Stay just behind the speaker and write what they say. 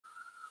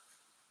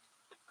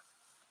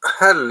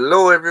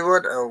Hello,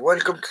 everyone, and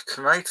welcome to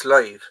tonight's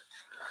live.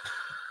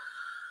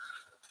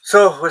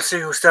 So, we'll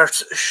see who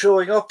starts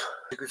showing up.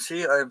 You can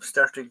see I'm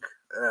starting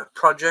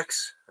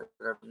projects, and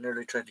I'm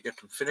nearly trying to get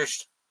them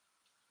finished.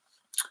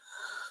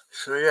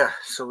 So, yeah,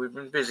 so we've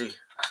been busy.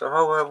 So,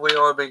 how have we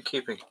all been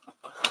keeping?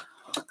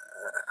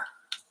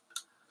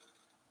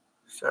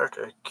 Start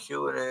a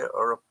Q&A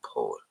or a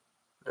poll.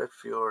 Let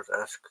viewers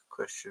ask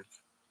questions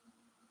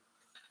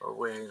or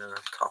weigh in on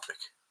a topic.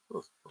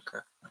 Ooh,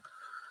 okay.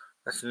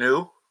 That's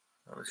new.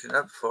 I haven't seen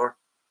that before.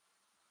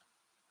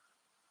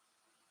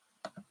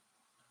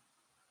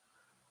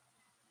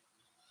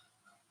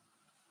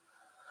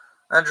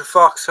 Andrew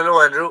Fox. Hello,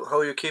 Andrew. How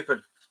are you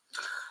keeping?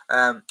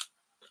 I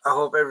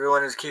hope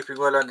everyone is keeping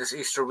well on this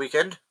Easter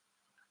weekend.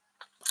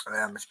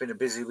 It's been a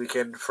busy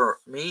weekend for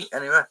me,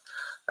 anyway.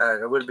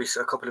 There will be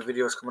a couple of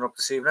videos coming up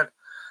this evening.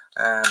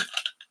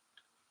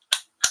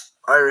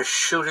 Irish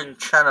Shooting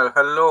Channel.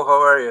 Hello, how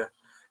are you?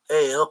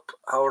 Hey, up.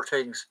 How are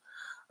things?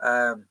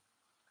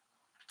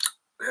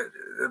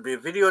 There'll be a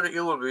video that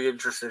you will be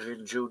interested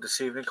in, Jude,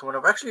 this evening coming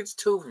up. Actually, it's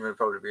two of them you'll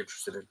probably be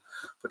interested in.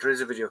 But there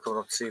is a video coming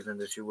up this evening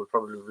that you will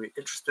probably be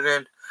interested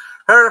in.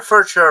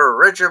 Herefordshire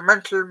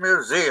Regimental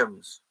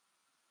Museums.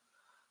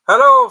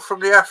 Hello from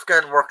the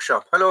Afghan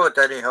Workshop. Hello,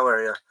 Danny. How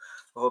are you?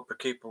 I hope you're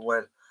keeping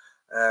well.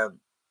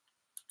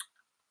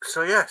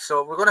 So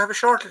we're going to have a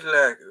short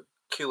little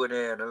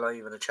Q&A and a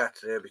live and a chat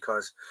today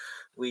because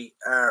we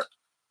are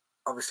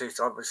it's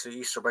obviously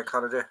Easter bank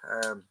holiday,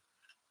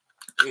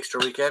 Easter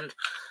weekend,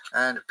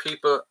 and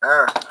people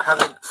are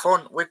having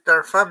fun with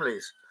their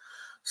families.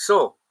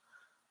 So,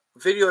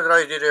 video that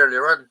I did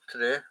earlier on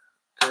today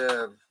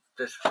that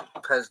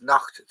has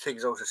knocked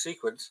things out of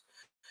sequence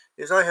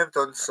is I have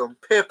done some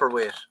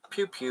paperweight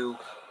pew pew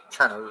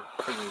channel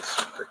thingies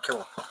that came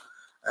up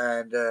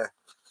and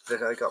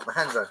that I got my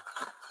hands on.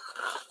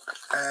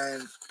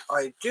 And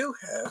I do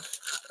have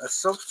a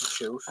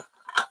substitute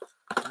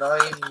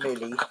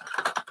 9mm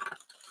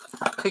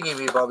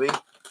thingy-me-bobby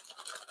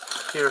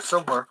here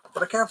somewhere,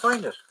 but I can't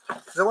find it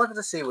because I wanted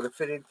to see would it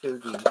fit into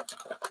the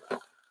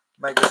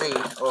magazine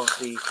of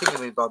the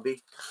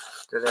thingy-me-bobby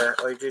that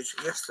I did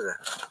yesterday.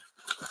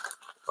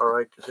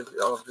 Alright,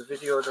 of the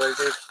video that I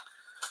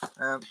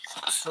did.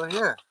 So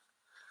yeah,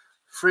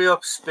 free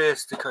up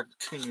space to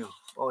continue.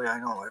 Oh yeah, I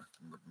know,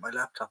 my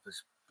laptop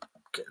is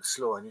getting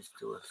slow. I need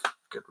to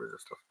get rid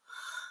of stuff.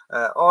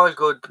 All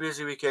good.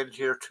 Busy weekend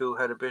here too.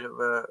 Had a bit of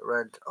a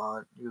rant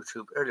on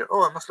YouTube earlier.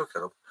 Oh, I must look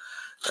that up.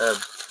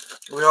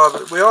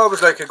 We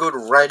always like a good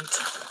rant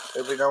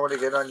every now and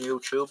again on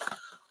YouTube,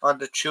 on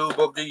the tube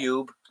of the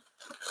Ube.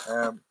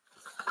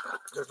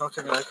 There's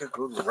nothing like a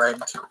good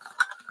rant.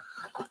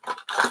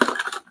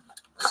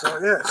 So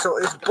yeah, so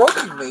it's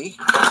bugging me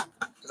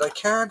that I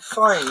can't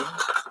find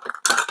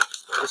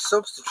the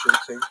substitute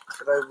thing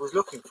that I was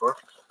looking for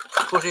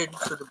to put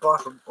into the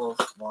bottom of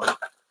my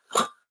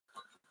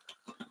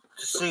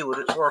to see would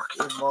it work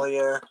in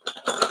my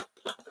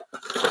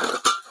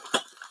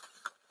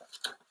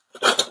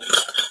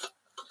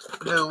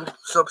new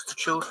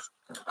substitute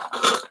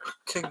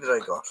thing that I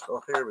got.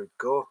 Oh, here we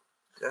go.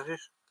 That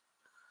is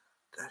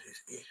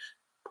it.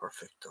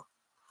 Perfecto.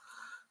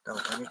 Now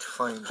I need to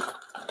find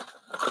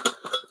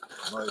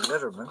my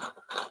Letterman.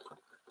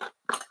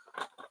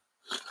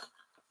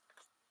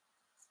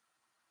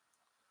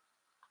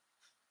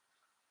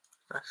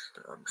 I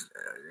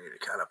need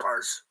a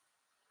calipers.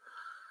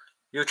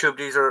 YouTube,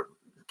 these are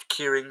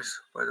keyrings,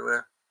 by the way.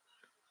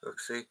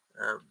 Let's see.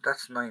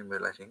 That's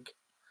 9mm, I think.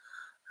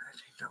 I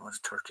think that one's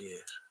 38.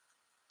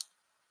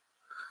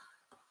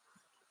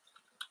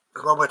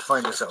 There's one way to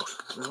find this out.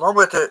 There's one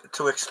way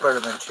to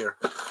experiment here.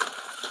 I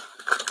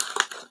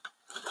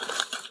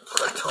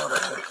thought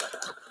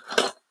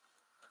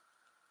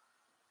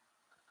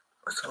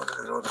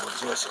I had other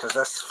ones, yes, because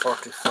that's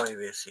 45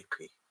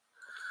 ACP.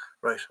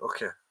 Right,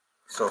 okay.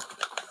 So,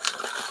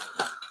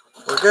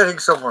 we're getting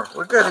somewhere.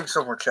 We're getting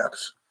somewhere,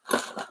 chaps.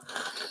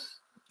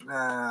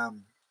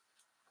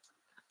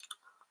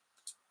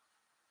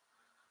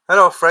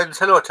 Hello, friends.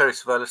 Hello, Terry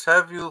Savalas.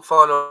 Have you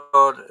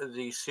followed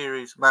the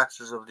series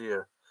Masters of the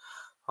Air?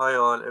 Hi,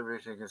 all.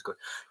 Everything is good.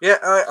 Yeah,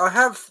 I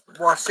have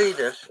seen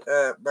it,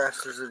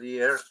 Masters of the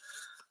Air.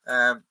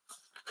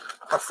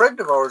 A friend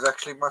of ours,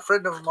 actually, my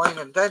friend of mine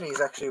and Danny's,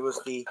 actually was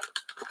the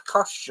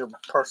costume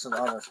person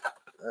on it.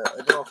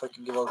 I don't know if I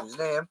can give out his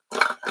name,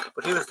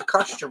 but he was the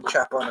costume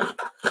chap on it.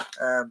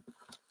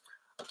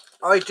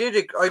 I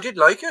did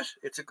like it.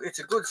 It's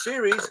a good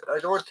series. I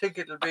don't think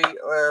it'll be.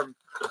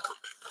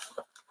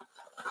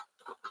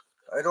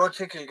 I don't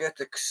think it'll get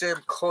the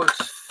same cult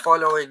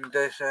following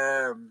that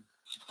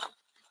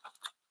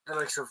the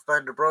likes of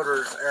Band of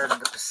Brothers and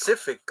the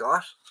Pacific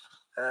got.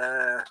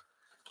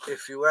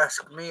 If you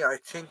ask me, I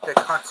think they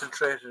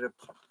concentrated a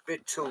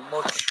bit too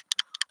much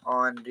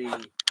on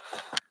the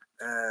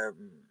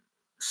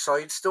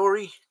side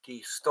story,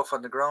 the stuff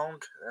on the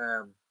ground,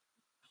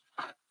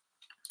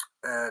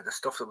 the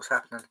stuff that was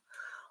happening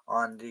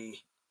on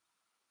the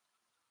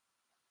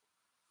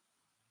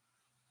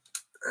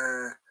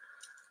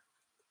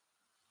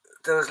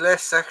there was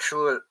less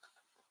sexual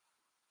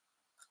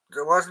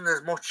there wasn't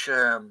as much.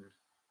 There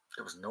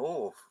was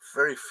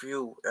very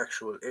few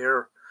actual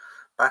air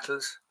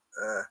battles.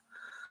 I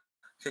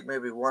think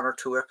maybe one or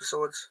two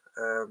episodes.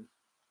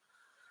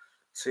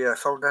 So yeah, I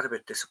found that a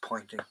bit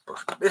disappointing,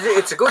 but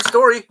it's a good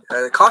story.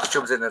 The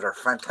costumes in it are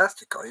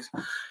fantastic, guys.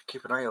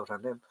 Keep an eye out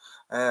on them.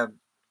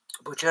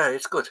 But yeah,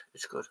 it's good.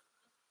 It's good.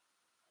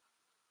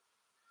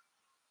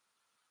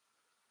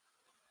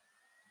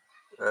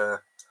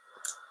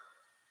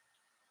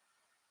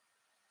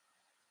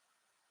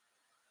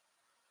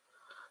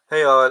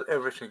 Hey all,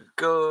 everything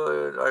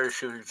good? Irish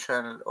shooting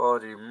channel.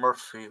 Audie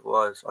Murphy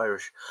was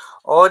Irish.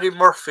 Audie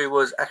Murphy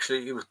was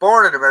actually, he was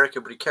born in America,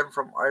 but he came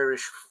from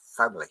Irish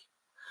family.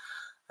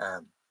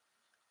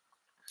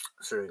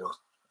 So there you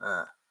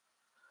go.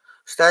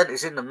 Stan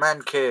is in the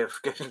man cave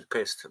getting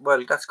pissed.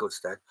 Well, that's good,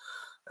 Stan.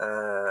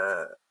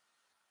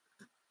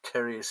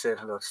 Terry is saying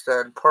hello,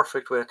 Stan.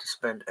 Perfect way to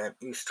spend an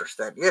Easter,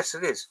 Stan. Yes,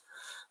 it is.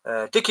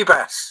 Dickie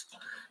Bass.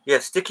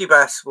 Yes, Dickie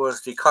Bass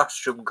was the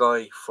costume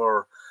guy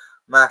for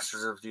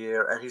Masters of the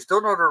Air, and he's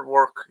done other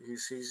work.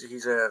 He's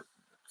a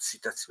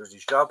that's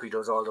his job. He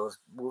does all those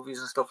movies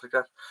and stuff like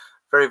that.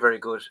 Very very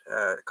good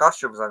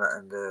costumes on it,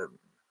 and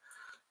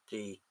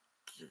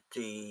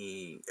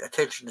the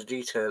attention to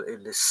detail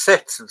in the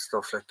sets and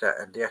stuff like that,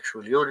 and the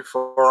actual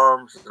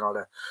uniforms and all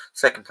that.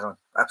 Second to none.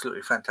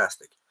 Absolutely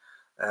fantastic.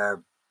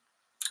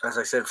 As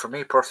I said, for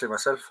me personally,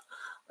 myself,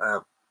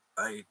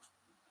 I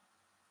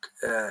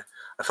I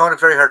found it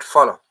very hard to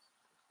follow,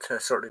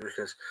 certainly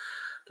because,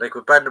 like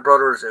with Band of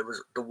Brothers, it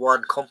was the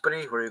one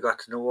company where you got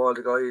to know all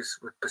the guys.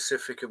 With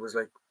Pacific, it was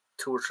like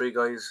two or three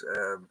guys,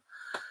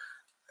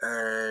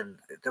 and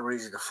they were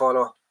easy to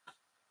follow.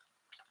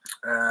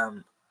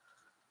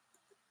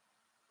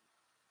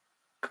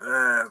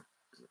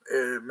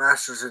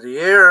 Masters of the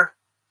Air,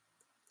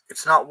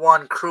 it's not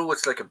one crew;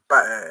 it's like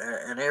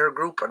an air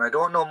group, and I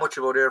don't know much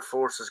about air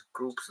forces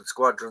groups and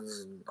squadrons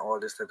and all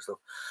this type of stuff.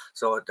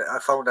 So I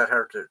found that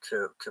hard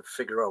to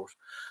figure out.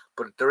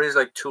 But there is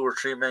like two or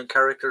three main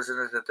characters in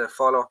it that they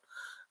follow.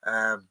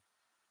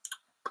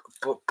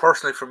 But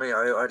personally, for me,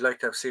 I'd like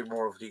to have seen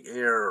more of the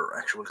air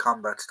actual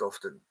combat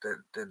stuff than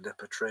they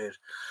portrayed.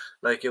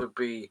 Like it would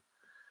be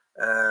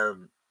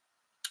on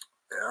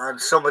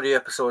some of the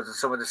episodes and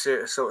some of the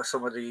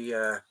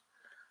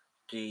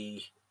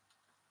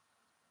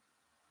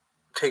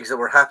things that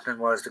were happening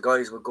was the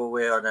guys would go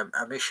away on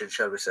a mission,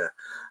 shall we say,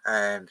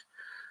 and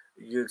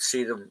you'd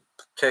see them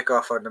take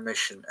off on the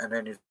mission, and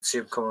then you'd see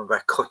them coming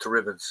back cut to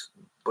ribbons,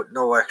 but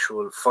no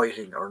actual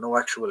fighting or no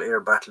actual air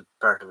battle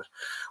part of it.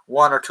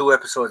 One or two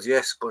episodes,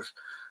 yes, but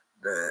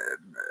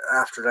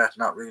after that,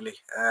 not really.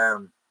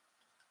 And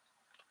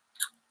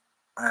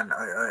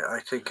I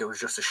think it was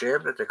just a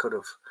shame that they could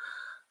have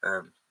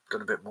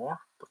done a bit more,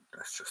 but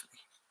that's just me.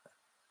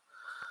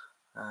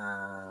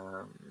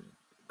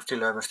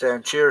 Still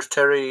understand. Cheers,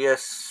 Terry.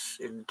 Yes,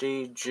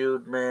 indeed,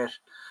 Jude, mate.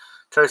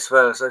 Terry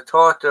Savalas, I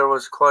thought there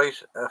was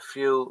quite a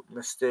few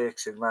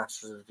mistakes in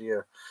Masters of the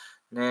Year,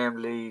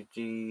 namely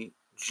the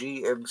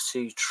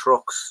GMC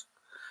trucks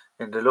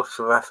in the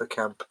Luftwaffe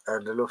camp,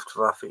 and the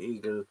Luftwaffe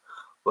Eagle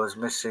was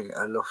missing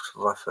a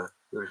Luftwaffe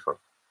uniform.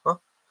 Huh?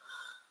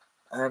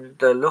 And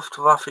the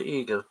Luftwaffe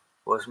Eagle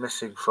was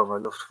missing from a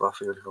Luftwaffe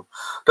uniform.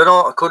 Don't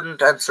know, I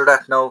couldn't answer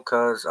that now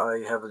because I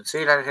haven't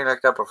seen anything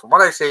like that, but from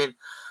what I've seen,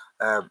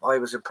 I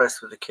was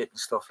impressed with the kit and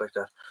stuff like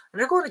that. And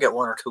you're going to get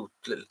one or two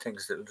little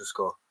things that'll just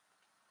go.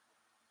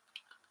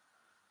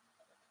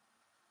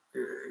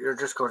 You're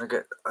just going to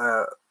get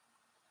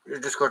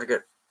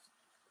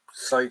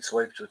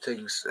sideswiped with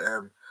things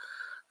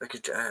like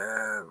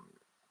a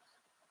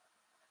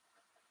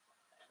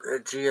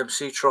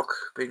GMC truck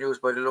being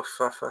used by the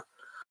Luftwaffe.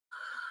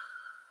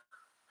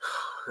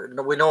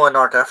 We know in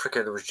North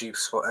Africa there was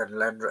jeeps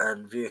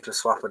and vehicle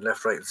swapping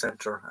left, right, and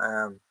centre.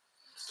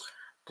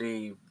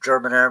 The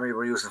German army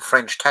were using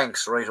French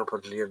tanks right up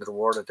until the end of the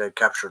war that they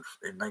captured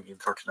in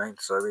 1939.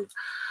 So I mean,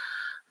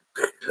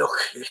 look,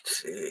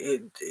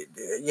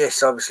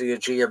 yes, obviously a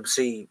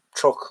GMC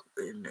truck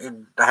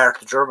in the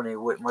heart of Germany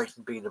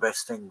mightn't be the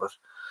best thing, but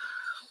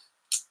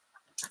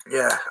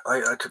yeah,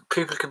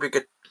 people can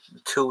get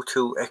too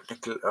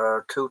technical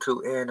or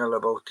too anal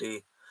about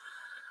the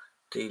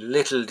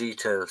little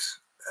details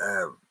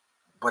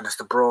when it's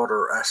the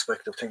broader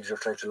aspect of things you're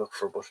trying to look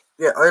for. But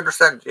yeah, I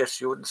understand. Yes,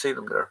 you wouldn't see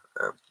them there.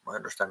 I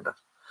understand that.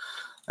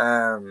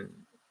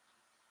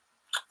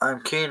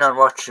 I'm keen on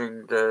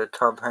watching the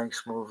Tom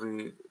Hanks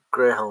movie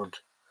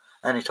Greyhound.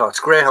 Any thoughts?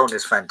 Greyhound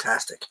is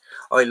fantastic.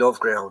 I love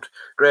Greyhound.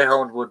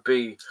 Greyhound would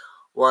be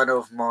one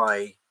of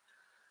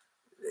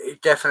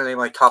definitely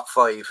my top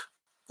 5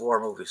 war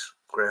movies.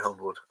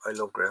 Greyhound would. I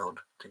love Greyhound.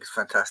 I think it's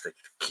fantastic.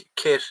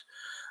 Kit,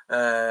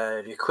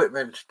 the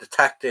equipment, the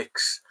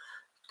tactics,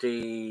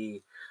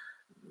 the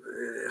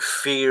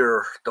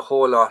fear, the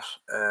whole lot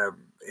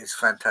is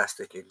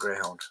fantastic in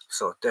Greyhound.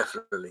 So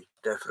definitely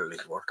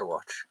worth a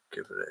watch.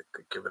 Give it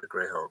a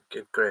Greyhound.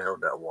 Give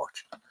Greyhound a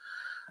watch.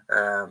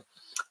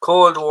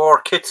 Cold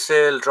War kit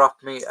sale.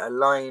 Drop me a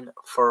line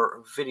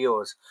for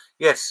videos.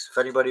 Yes, if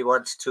anybody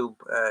wants to,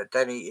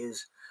 Danny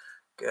is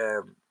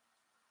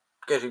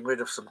getting rid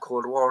of some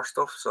Cold War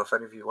stuff. So if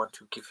any of you want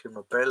to give him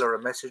a bell or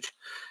a message,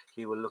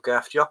 he will look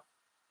after you.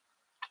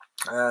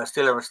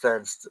 Still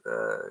understands.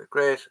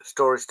 Great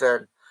story,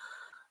 Stan.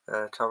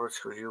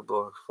 Thomas Review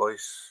both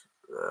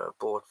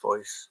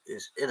voice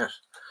is in it.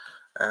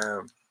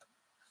 I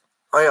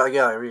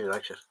really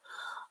liked it.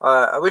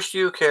 I wish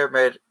the UK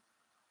made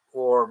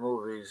war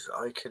movies.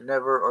 I can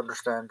never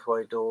understand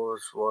why there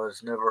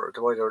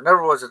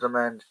never was a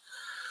demand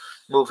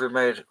movie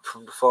made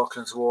from the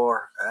Falklands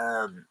War.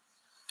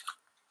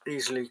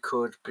 Easily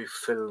could be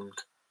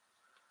filmed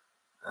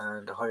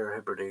and the Higher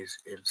Hebrides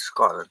in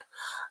Scotland.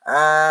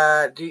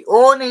 The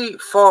only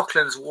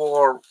Falklands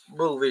War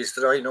movies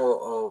that I know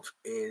of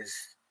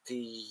is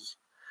the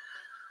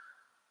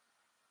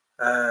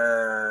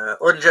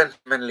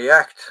Ungentlemanly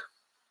Act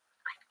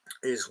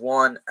is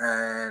one,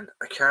 and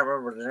I can't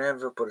remember the name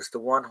of it, but it's the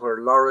one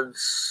where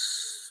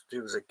Lawrence, he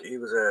was a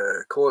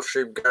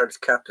Coldstream Guards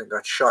captain,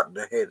 got shot in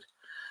the head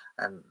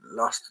and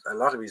lost a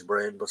lot of his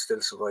brain, but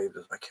still survived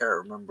it. I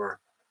can't remember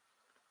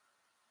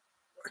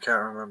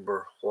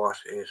what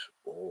it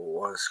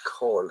was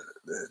called.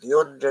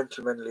 The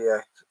Ungentlemanly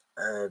Act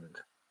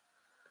and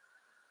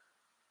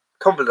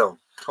Tumbledown.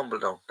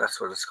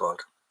 That's what it's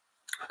called.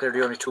 They're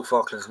the only two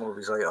Falklands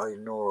movies I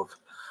know of.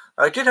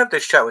 I did have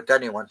this chat with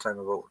Danny one time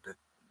about it.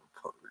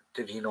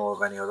 Did he know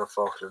of any other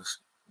Falklands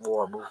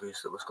War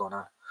movies that was going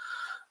on?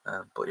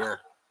 But yeah.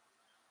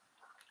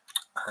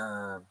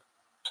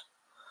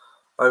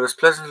 I was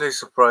pleasantly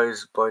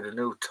surprised by the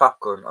new Top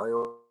Gun. I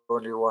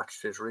only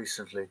watched it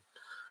recently.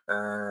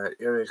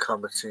 Aerial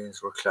combat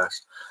scenes were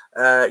class.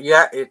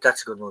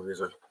 That's a good movie as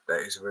well.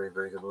 That is a very,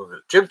 very good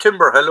movie. Jim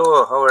Timber,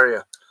 hello, how are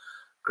you?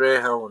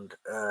 Greyhound,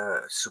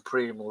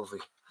 supreme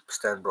movie.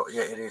 Stan Bro.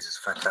 Yeah, it is. It's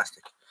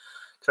fantastic.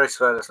 Trace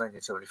Vallis,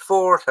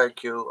 1974.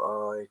 Thank you.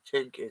 I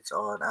think it's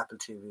on Apple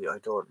TV. I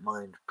don't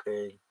mind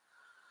paying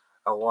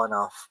a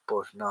one-off,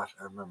 but not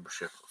a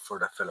membership for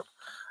that film.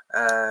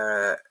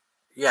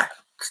 Yeah,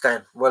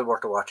 Stan, well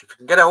worth a watch. If you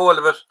can get a hold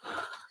of it,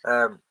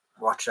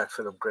 watch that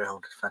film,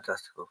 Greyhound. It's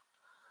fantastic.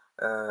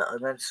 I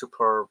meant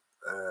superb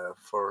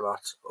for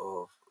lots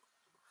of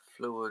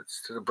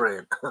fluids to the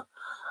brain.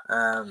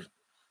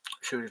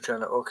 Shooting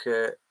channel,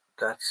 okay,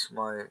 that's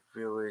my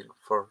viewing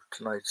for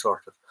tonight,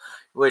 sort of.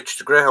 Which,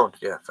 the Greyhound,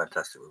 yeah,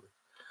 fantastic movie.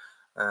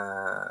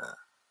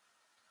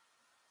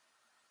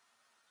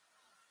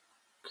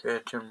 Okay,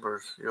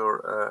 Timbers,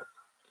 you're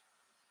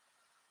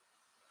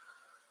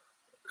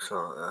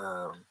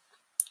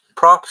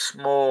props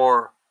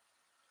more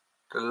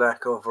the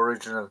lack of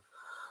original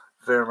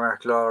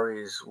Wehrmacht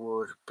lorries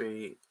would have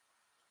been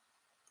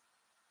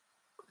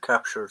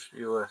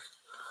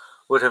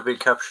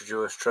captured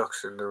US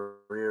trucks in the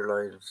rear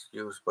lines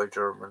used by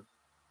German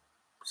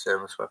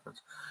Semis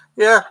weapons.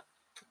 Yeah,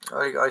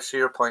 I see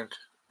your point,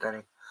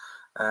 Danny.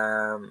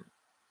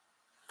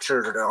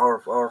 Sure,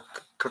 our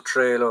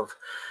portrayal of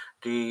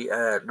the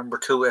number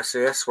 2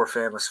 SAS were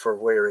famous for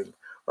wearing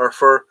or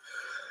for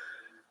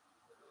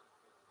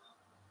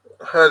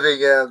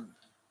having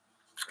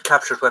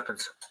captured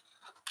weapons.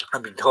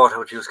 I've been taught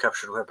how to use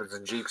captured weapons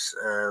in jeeps.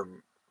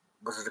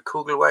 Was it a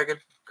Kugelwagen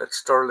that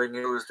Sterling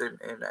used in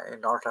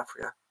North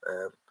Africa?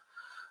 And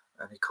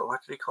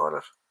what did he call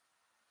it?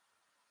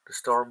 The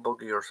Storm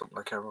Buggy or something.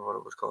 I can't remember what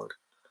it was called.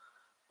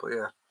 But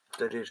yeah,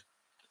 they did.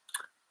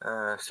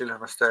 Still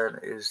Understand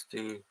is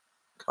the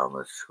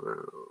Thomas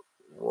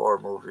War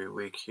movie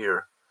week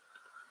here.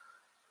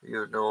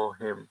 You know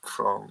him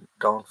from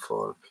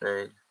Downfall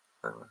playing.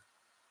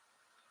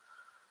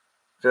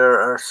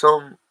 There are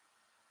some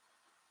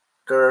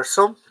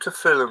to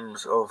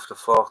films of the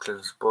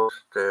Falklands, but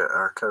they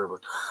are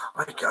terrible.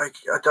 I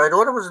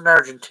know there was an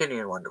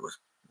Argentinian one that was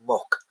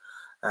muck,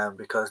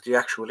 because the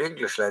actual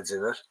English lads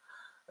in it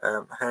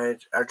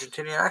had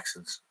Argentinian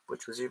accents,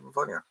 which was even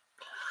funnier.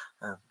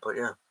 But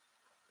yeah,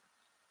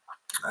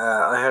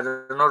 I had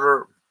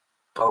another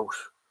bout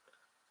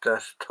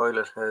that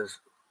toilet has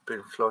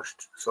been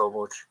flushed so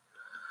much,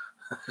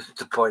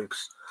 the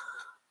pipes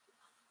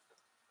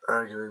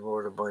arguing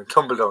more than mine.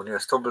 Tumbledown,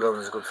 yes, Tumbledown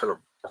is a good film.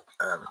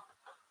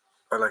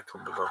 I like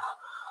Tumbledown.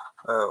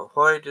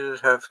 Why did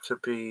it have to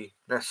be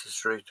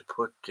necessary to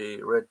put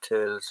the red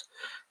tails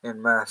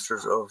in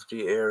Masters of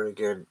the Air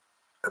again?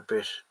 A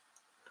bit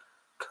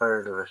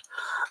tired of it.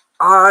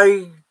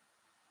 I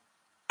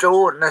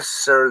don't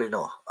necessarily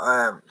know.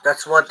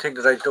 That's one thing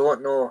that I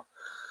don't know.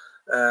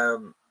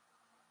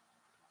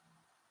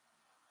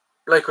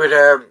 Like with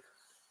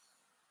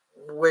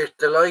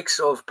the likes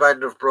of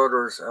Band of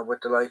Brothers and with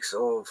the likes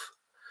of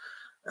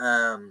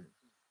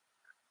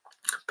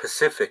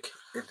Pacific,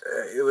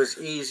 it was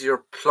easier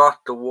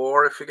plot the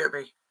war, if you get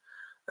me.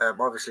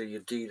 Obviously you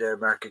did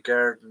Market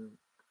Garden,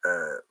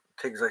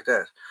 things like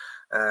that.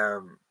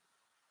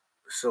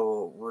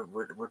 So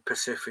with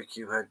Pacific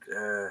you had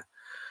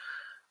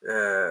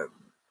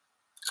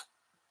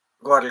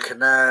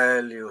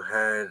Guadalcanal, you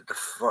had the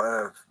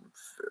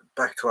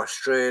back to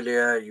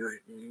Australia.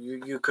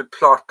 You could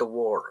plot the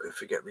war,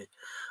 if you get me.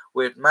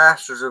 With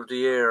Masters of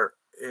the Air,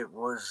 it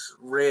was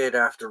raid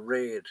after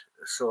raid,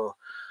 so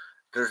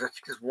I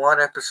think there's one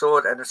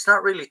episode, and it's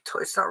not really.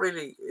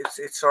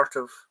 It's sort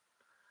of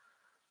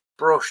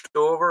brushed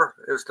over.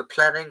 It was the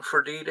planning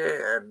for D-Day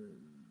and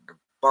the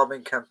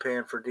bombing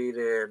campaign for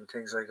D-Day and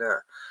things like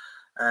that,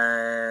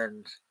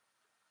 and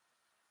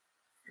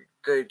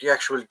the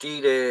actual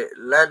D-Day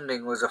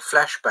landing was a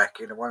flashback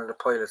in one of the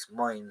pilot's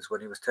minds when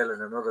he was telling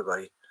another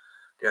guy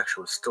the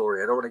actual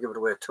story. I don't want to give it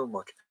away too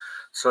much.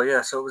 So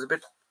yeah, so it was a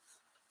bit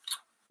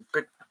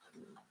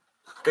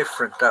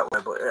different that way.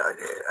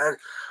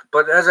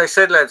 But as I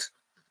said, lads,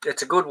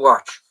 it's a good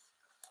watch.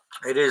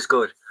 It is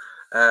good.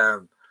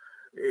 Um,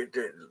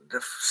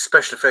 the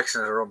special effects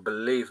in it are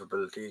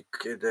unbelievable.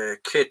 The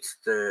kits,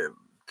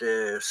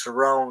 the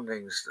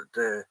surroundings,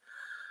 the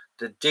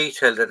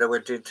detail that I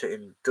went into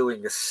in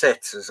doing the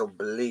sets is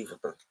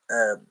unbelievable.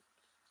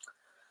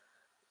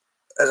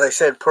 As I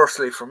said,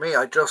 personally for me,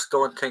 I just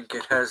don't think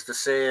it has the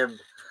same.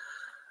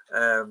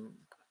 Um,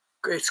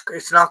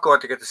 it's not going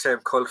to get the same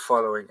cult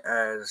following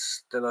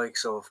as the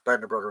likes of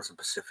Band of Brothers and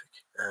Pacific,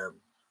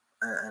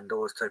 and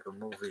those type of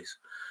movies.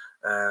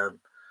 Um,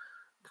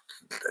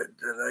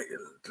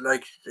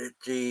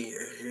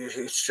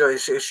 it's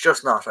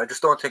just not. I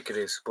just don't think it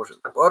is. But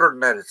other than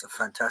that, it's a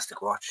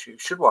fantastic watch. You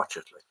should watch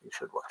it. Like, you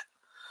should watch it.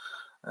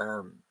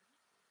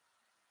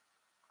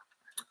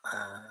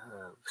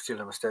 Still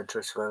have a stand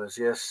as well as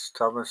yes,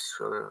 Thomas.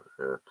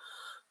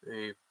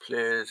 He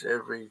plays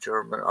every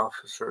German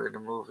officer in the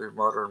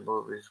modern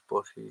movies,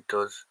 but he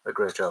does a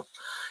great job.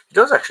 He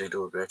does actually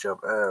do a great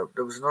job.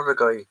 There was another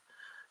guy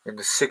in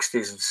the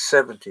 60s and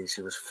 70s.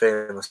 He was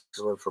famous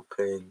as well for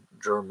playing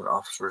German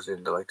officers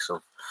in the likes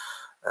of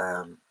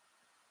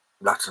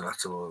lots and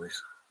lots of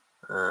movies.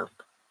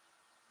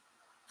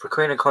 For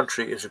Queen and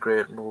Country is a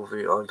great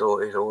movie, although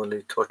it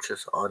only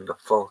touches on the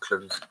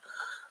Falklands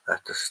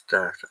at the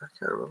start. I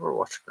can't remember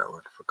watching that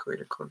one. For Queen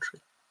and Country.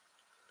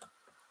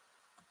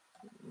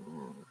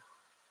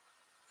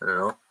 I don't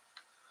know.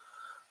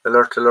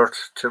 Alert, alert,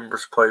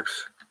 Timbers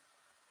pipes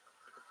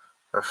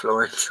are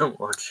flowing too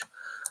much.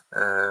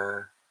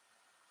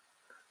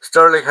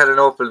 Sterling had an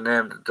Opel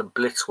named the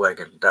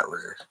Blitzwagon. That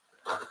was it.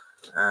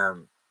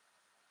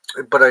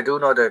 But I do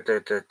know that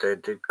they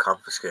did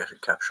confiscate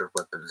and capture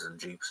weapons and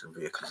jeeps and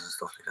vehicles and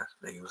stuff like that.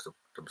 They used them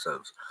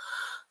themselves.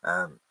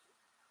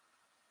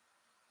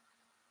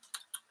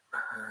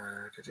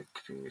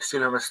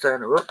 Still have a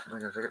stand. Whoop,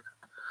 hang on a second.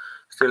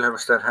 Still have a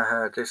stand.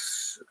 Haha,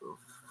 this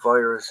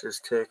virus is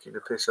taking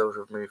the piss out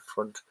of me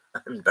front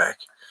and back.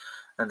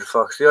 And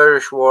Fox, the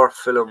Irish War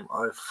film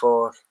I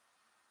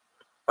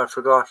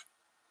forgot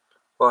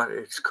what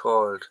it's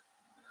called.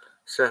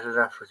 Set in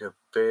Africa,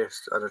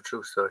 based on a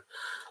true story.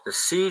 The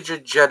Siege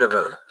of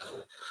Jediville,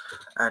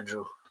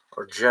 Andrew,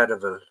 or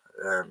Jediville,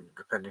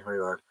 depending where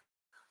you are.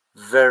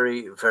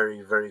 Very,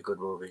 very, very good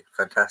movie.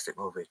 Fantastic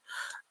movie.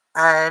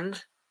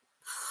 And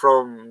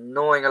from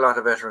knowing a lot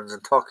of veterans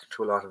and talking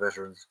to a lot of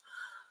veterans,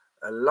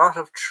 a lot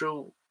of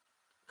true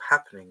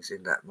happenings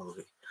in that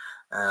movie.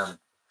 And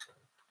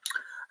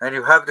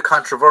you have the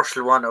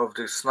controversial one of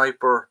the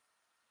sniper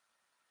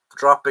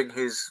dropping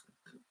his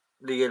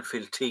Lee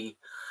Enfield T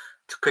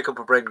to pick up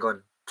a Bren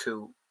gun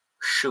to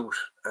shoot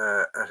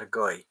at a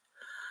guy.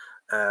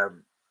 A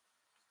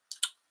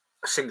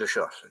single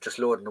shot, just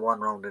loading the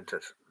one round into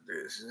it.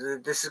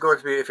 This is going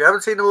to be, if you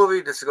haven't seen the movie,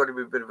 this is going to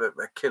be a bit of a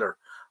killer,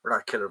 or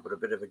not killer, but a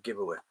bit of a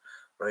giveaway,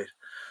 right?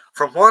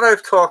 From what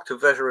I've talked to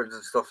veterans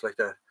and stuff like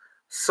that,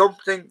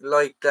 something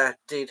like that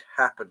did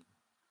happen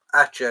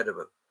at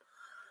Jediville,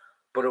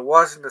 but it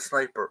wasn't a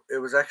sniper. It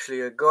was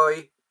actually a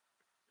guy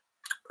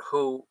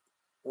who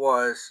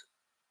was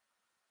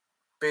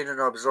being an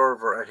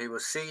observer, and he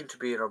was seen to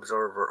be an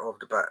observer of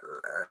the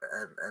battle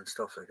and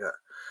stuff like that.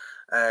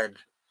 And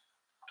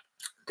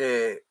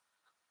the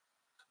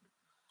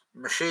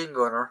machine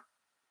gunner,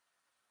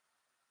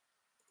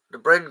 the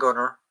Bren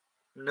gunner,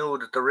 knew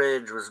that the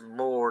range was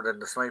more than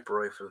the sniper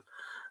rifle,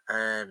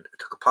 and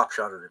took a pop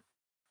shot at him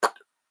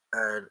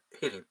and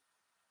hit him.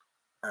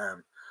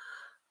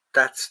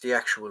 That's the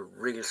actual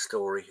real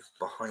story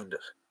behind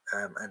it,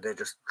 and they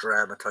just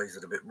dramatize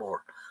it a bit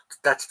more.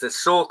 That's the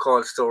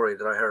so-called story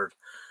that I heard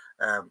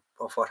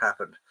of what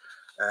happened,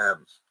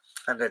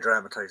 and they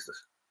dramatized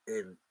it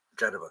in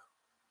Jediville.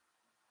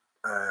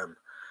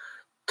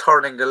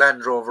 Turning the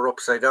Land Rover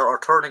upside down, or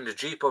turning the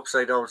Jeep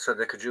upside down so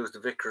they could use the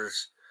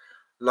Vickers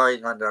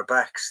lying on their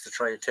backs to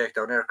try and take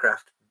down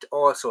aircraft,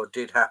 also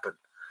did happen.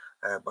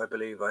 I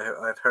believe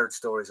I've heard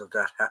stories of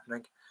that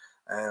happening.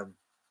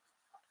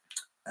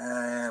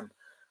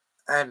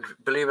 And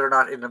believe it or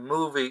not, in the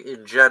movie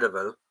in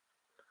Jediville,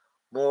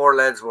 more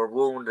lads were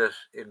wounded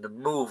in the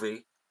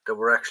movie that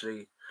were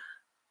actually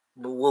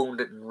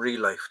wounded in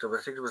real life.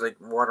 I think it was like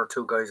one or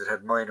two guys that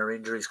had minor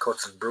injuries,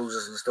 cuts and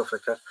bruises and stuff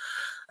like that.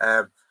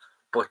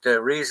 But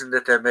the reason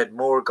that they made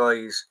more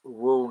guys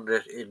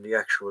wounded in the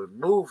actual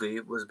movie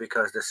was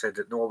because they said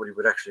that nobody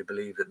would actually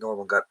believe that no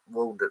one got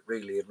wounded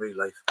really in real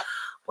life,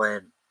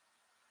 when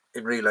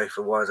in real life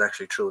it was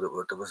actually true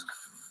that there was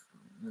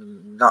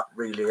not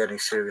really any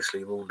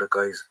seriously wounded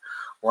guys.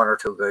 One or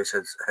two guys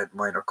had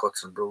minor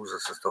cuts and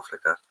bruises and stuff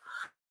like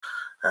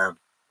that.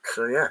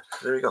 So yeah,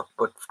 there you go.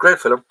 But great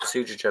film,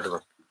 Siege of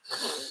Jedivil.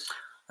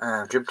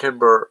 Jim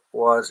Timber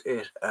was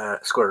it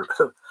Squirrel.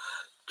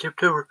 Jim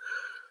Timber,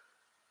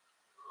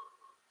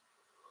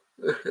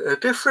 a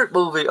different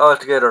movie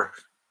altogether.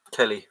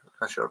 Kelly,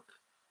 not sure.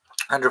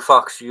 Andrew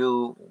Fox,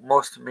 you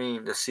must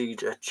mean The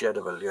Siege at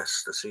Jedivil.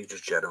 Yes, The Siege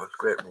at Jedivil.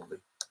 Great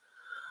movie.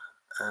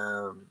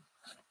 Um,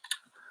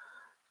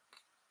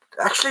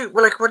 actually,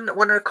 well, like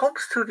when it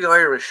comes to the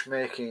Irish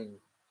making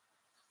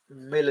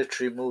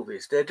military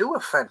movies, they do a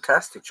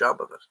fantastic job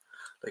of it.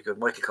 Like with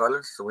Michael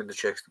Collins, The Wind That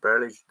Shakes the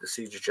Barley, The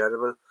Siege of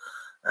Jedivil.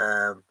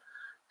 Um,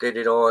 they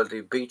did all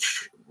the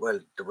beach. Well,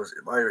 there was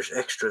Irish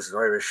extras and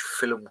Irish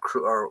film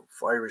crew or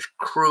Irish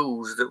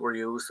crews that were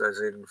used, as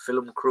in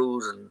film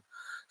crews and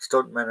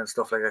stuntmen and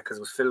stuff like that, because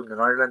it was filmed in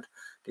Ireland.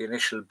 The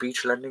initial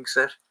beach landing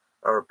set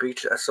or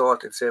beach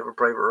assault in Saving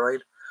Private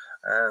Ryan.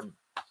 Um,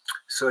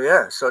 so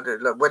yeah, so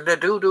like, when they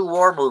do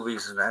war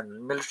movies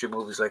and military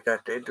movies like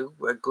that, they do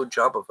a good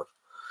job of it.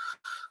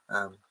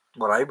 Um,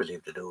 well, I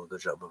believe they do a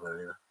good job of it.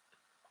 Anyway.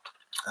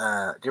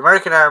 The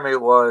American Army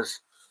was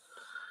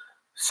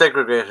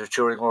segregated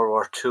during World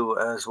War II,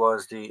 as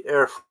was the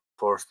Air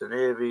Force. The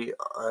Navy,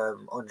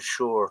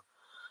 unsure,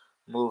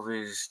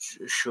 movies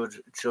should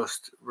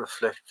just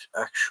reflect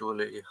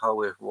actually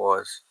how it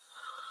was.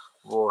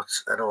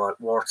 Warts and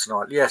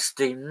all. Yes,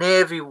 the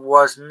Navy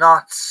was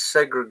not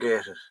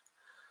segregated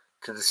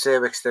to the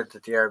same extent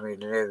that the Army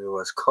and the Navy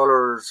was.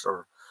 Colours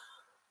or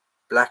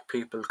black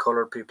people,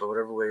 coloured people,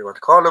 whatever way you want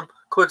to call them,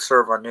 could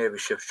serve on Navy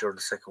ships during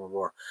the Second World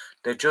War.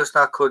 They just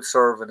not could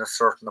serve in a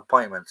certain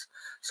appointments.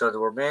 So they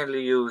were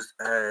mainly used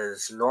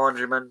as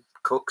laundrymen,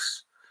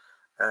 cooks,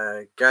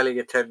 galley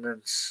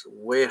attendants,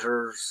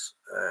 waiters,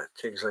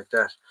 things like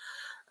that.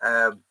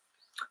 Um,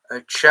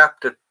 a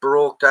chap that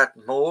broke that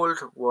mold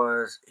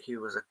he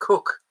was a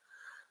cook.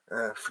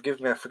 Forgive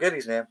me, I forget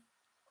his name.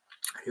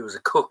 He was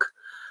a cook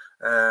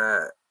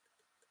uh,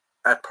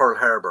 at Pearl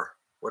Harbor.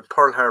 When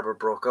Pearl Harbor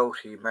broke out,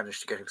 he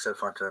managed to get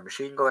himself onto a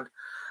machine gun,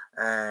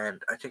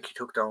 and I think he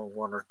took down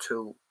one or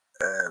two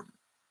um,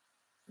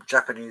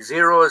 Japanese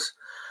Zeros,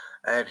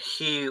 and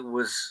he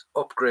was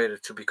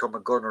upgraded to become a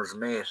gunner's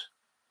mate.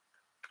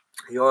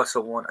 He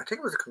also won, I think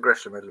it was a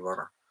Congressional Medal of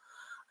Honor.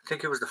 I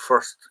think he was the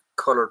first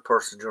coloured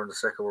person during the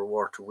Second World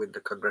War to win the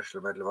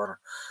Congressional Medal of Honor.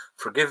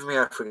 Forgive me,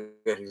 I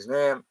forget his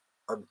name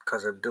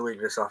because I'm doing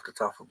this off the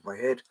top of my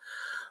head.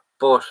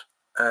 But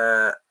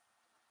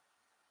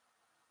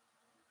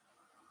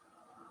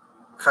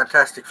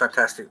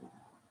fantastic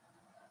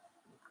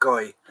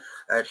guy,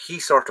 and he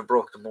sort of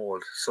broke the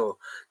mold. So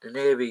the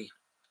Navy,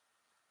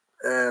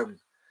 um,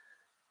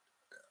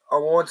 I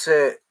won't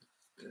say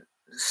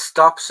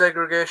stop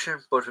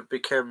segregation, but it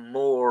became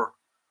more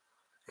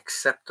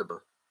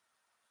acceptable.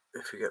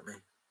 If you get me,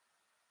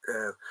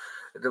 uh,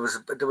 there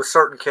was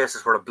certain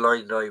cases where a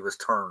blind eye was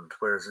turned,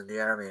 whereas in the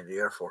Army and the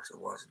Air Force it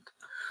wasn't.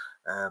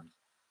 Um,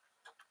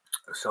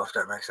 so if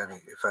that makes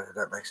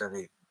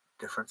any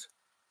difference.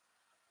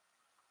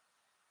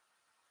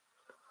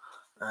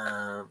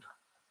 Um,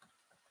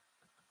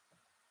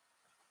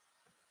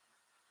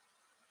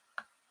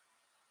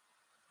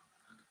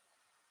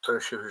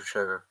 Shooter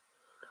Cheddar.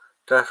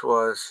 That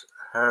was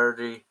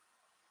Hardy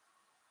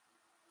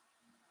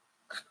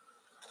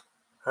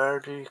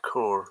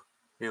Core.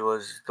 He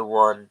was the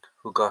one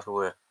who got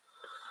away.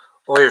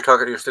 Oh, you're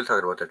still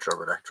talking about that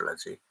German actor,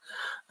 let's see.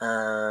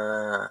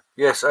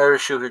 Yes,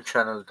 Irish Shooting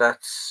Channel.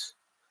 That's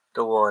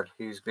the one.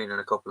 He's been in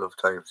a couple of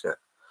times. Yeah.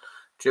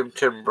 Jim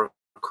Timber,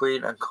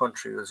 Queen and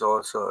Country was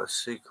also a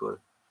sequel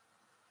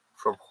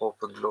from Hope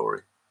and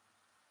Glory.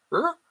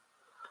 Huh?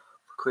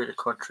 Queen and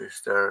Country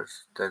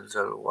stars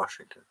Denzel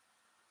Washington.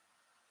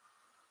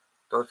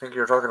 Don't think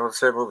you're talking about the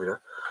same movie,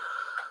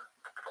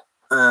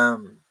 huh?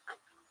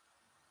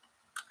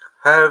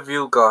 Have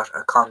you got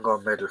a Congo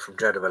medal from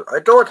Jedivil? I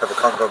don't have a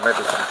Congo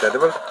medal from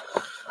Jedivil,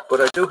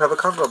 but I do have a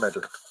Congo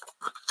medal.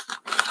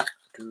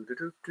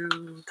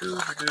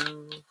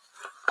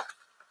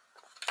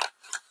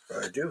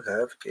 I do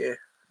have a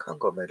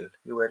Congo medal,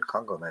 UN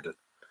Congo medal,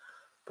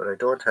 but I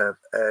don't have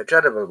a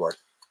Jedivil one.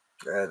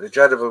 The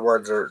Jedivil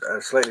ones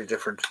are slightly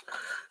different.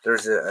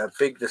 There's a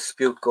big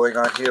dispute going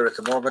on here at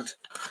the moment.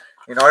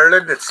 In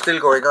Ireland, it's still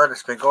going on.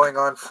 It's been going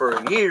on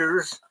for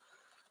years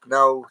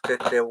now that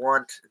they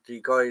want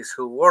the guys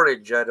who were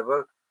in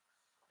Jedivil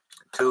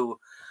to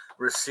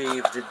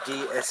receive the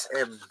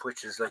DSM,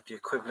 which is like the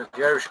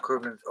Irish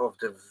equivalent of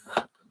the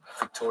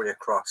Victoria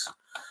Cross.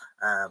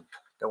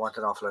 They want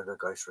an awful lot of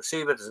guys to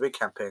receive it. There's a big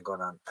campaign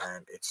going on,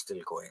 and it's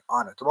still going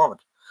on at the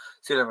moment.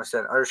 See, let me say,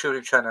 Irish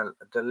Shooting Channel,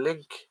 the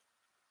link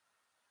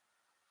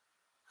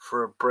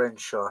for a Brent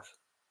shot.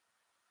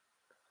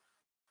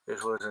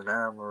 It was an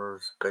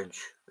armourer's bench.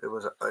 It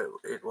was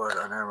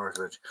an armourer's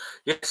bench.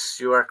 Yes,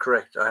 you are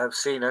correct. I have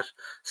seen it.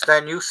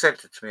 Stan, you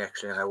sent it to me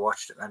actually, and I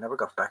watched it. I never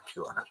got back to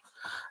you on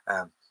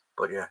it.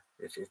 But yeah,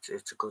 it's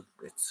a good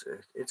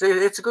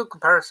it's a good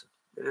comparison.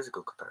 It is a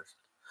good comparison.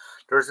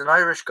 There's an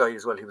Irish guy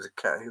as well. He was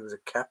a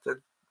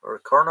captain or a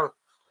colonel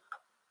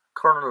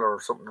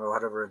or something or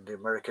whatever in the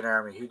American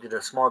Army. He did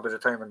a small bit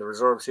of time in the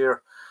reserves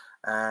here,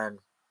 and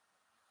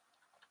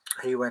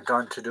he went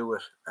on to do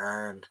it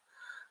and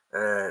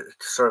to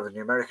serve in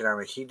the American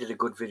Army. He did a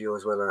good video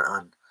as well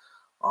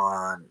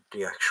on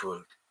the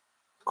actual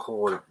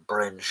whole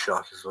brain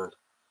shot as well.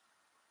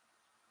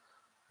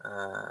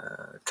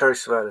 Terry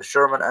Savalas,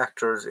 German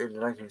actors in the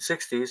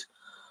 1960s.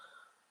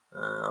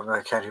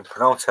 I can't even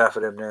pronounce half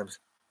of them names.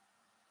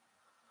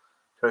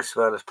 Terry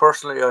Savalas.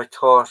 Personally, I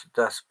thought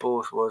Das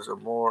Boot was a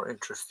more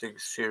interesting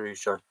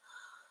series, John.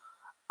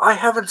 I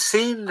haven't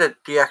seen the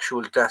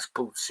actual Das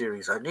Boot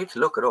series. I need to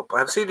look it up. I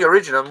have seen the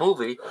original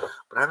movie,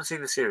 but I haven't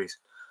seen the series.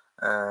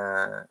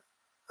 Our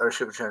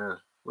Shooting Channel.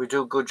 We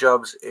do good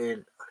jobs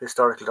in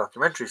historical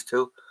documentaries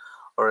too,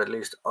 or at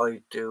least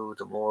I do.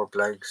 The more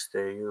blanks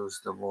they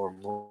use, the more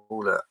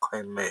moolah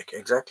I make.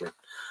 Exactly.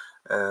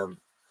 Um,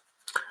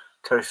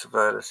 Terry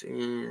Savalas,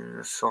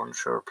 Ian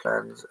Sunshire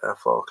plans a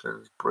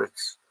Falklands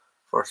Brits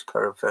first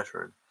para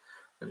veteran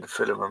in the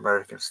film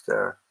American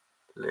Star,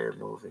 Liam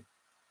movie.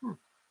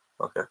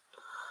 Okay.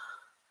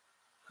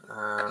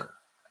 Uh,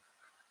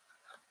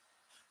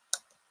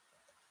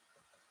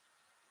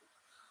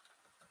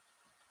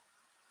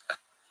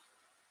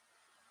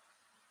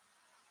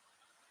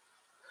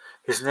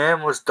 his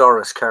name was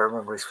Doris. Can't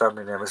remember his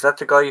family name. Is that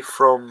the guy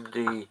from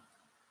the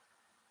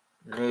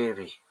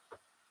Navy?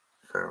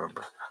 If I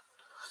remember.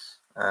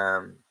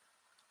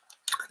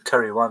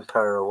 Terry One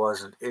Para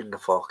wasn't in the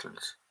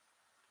Falklands.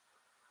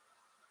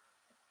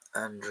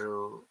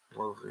 Andrew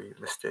movie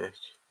mistake.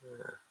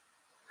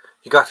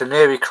 He got the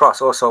Navy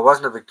Cross. Oh, so it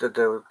wasn't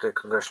the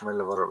Congressional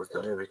Medal of Honor. It was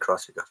the Navy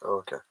Cross he got. Oh,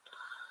 okay.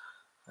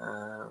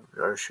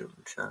 The Irish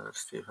Shooting Channel.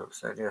 Steve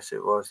Hubson. Yes,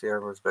 it was the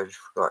Airman's Bench.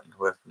 Forgotten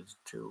Weapons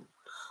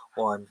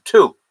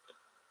 2-1-2.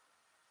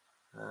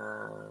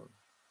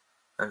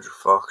 Andrew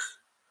Fox.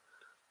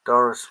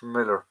 Doris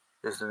Miller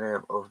is the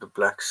name of the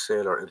black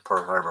sailor in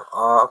Pearl Harbor.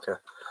 Ah, okay.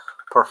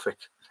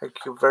 Perfect.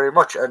 Thank you very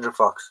much, Andrew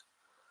Fox.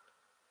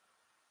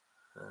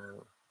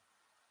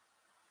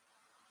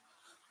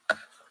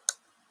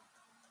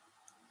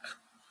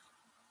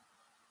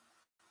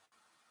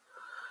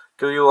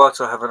 Do you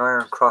also have an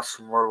Iron Cross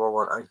from World War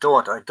One? I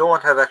don't. I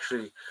don't have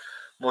actually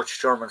much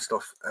German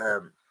stuff.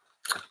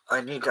 I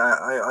need.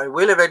 I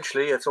will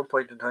eventually, at some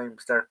point in time,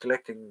 start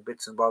collecting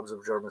bits and bobs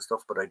of German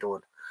stuff, but I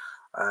don't.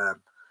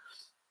 Um,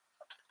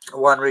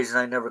 One reason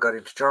I never got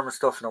into German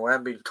stuff, now I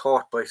am being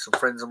taught by some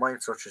friends of mine,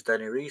 such as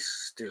Danny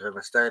Reese, Steve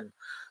Stan,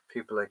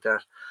 people like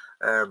that.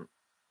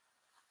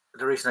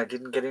 The reason I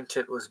didn't get into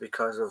it was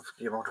because of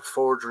the amount of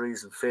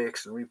forgeries and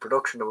fakes and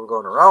reproduction that were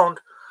going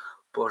around.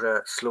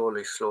 But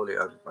slowly,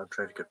 I'm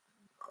trying to get.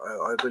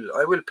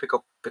 I will pick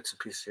up bits and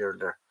pieces here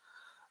and there.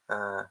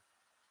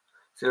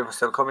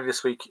 The coming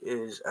this week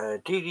is a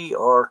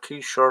DDR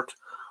T-shirt,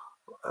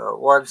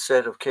 one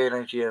set of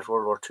K98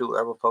 World War II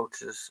ammo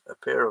pouches, a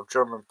pair of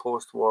German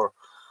post-war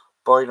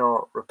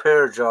Bino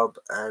repair job,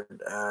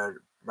 and a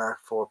Mark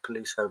IV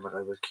police helmet.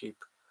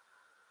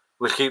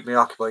 Will keep me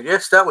occupied.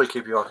 Yes, that will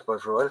keep you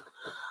occupied for a while.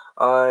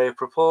 I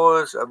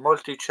propose a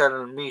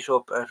multi-channel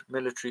meet-up at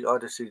Military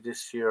Odyssey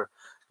this year.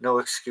 No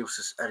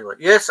excuses anyway.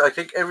 Yes, I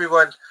think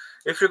everyone,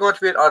 if you're going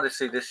to be at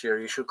Odyssey this year,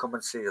 you should come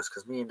and see us,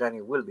 because me and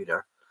Danny will be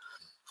there.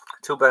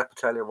 2 Black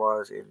Battalion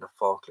Wars in the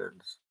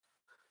Falklands.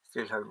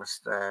 Steel helmet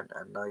stand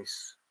and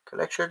nice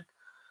collection.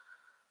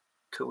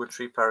 2 and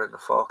 3 par in the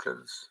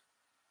Falklands.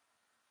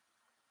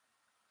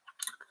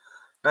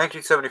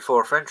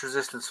 1974 French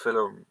resistance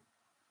film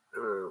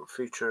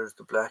features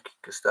the black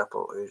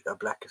Gestapo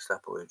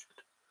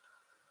agent.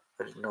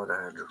 I didn't know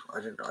that, Andrew.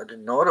 I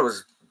didn't know there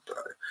was.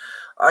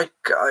 I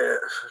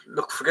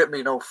look. Forgive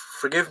me now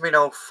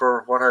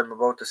for what I'm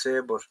about to say,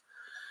 but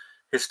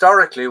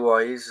historically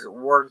wise,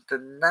 weren't the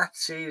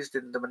Nazis?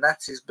 Didn't the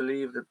Nazis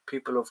believe that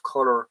people of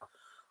color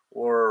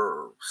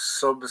were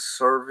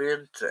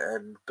subservient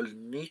and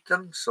beneath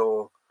them?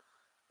 So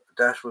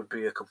that would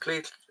be a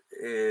complete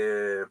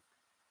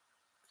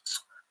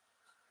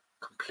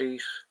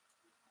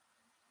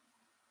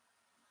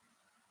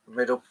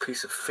made up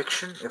piece of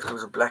fiction if there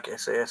was a black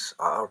SAS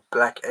or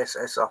black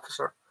SS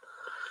officer.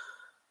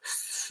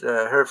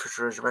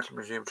 Herefordshire Regimental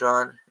Museum,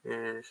 John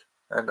is,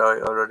 and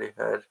I already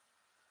had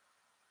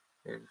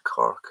in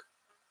Cork.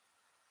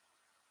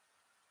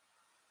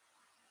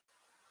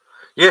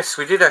 Yes,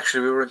 we did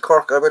actually. We were in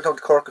Cork. I went down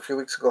to Cork a few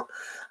weeks ago,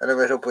 and I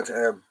met up with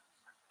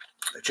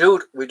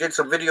Jude. We did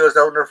some videos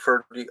down there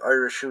for the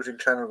Irish Shooting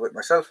Channel with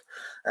myself.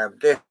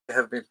 They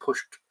have been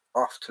pushed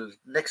off till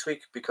next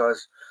week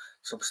because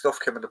some stuff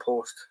came in the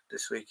post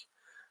this week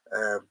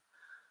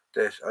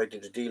that I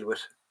did a deal with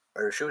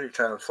Irish Shooting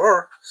Channel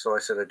for. So I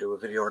said I'd do a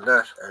video on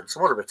that and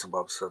some other bits and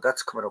bobs. So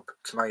that's coming up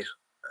tonight,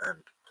 and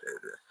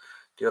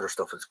the other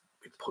stuff has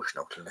been pushed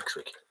out till next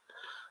week.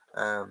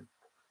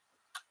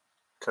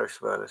 Terry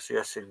Savalas,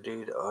 yes,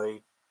 indeed,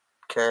 I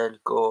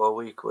can't go a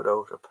week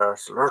without a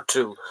parcel or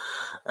two.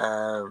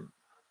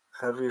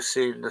 Have you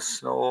seen the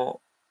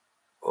snow?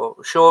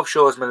 Show of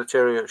Shows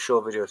military show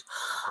videos?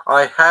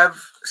 I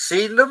have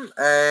seen them,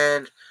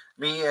 and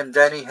me and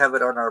Danny have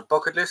it on our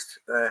bucket list.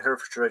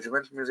 Herefordshire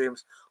Regimental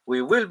Museums.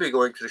 We will be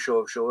going to the Show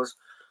of Shows.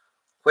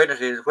 When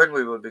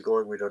we will be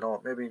going, we don't know.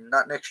 Maybe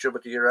not next year,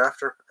 but the year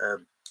after.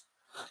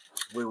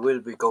 we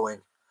will be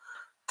going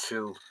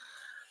to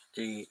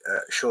the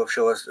show of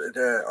shows.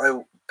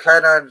 I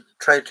plan on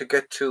trying to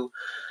get to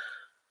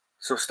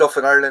some stuff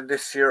in Ireland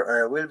this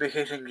year. I will be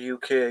hitting the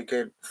UK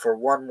again for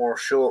one more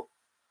show,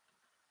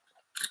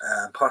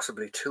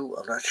 possibly two.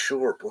 I'm not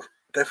sure, but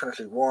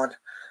definitely one,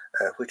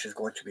 which is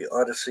going to be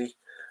Odyssey.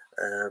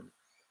 Um,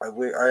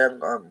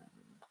 I'm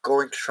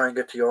going to try and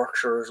get to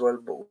Yorkshire as well,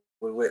 but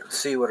we'll wait and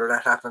see whether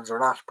that happens or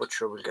not. But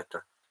sure, we'll get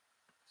there.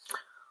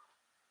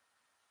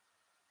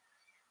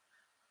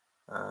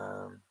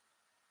 Um,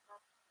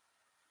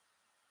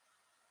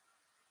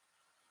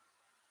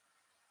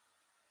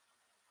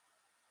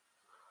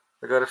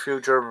 I got a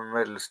few German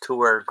medals,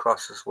 2 Iron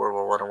Crosses, World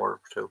War One and World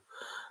War Two.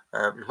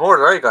 More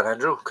than I got,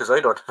 Andrew, because I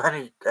don't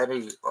have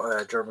any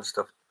German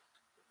stuff.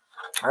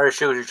 Irish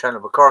Shooting Channel,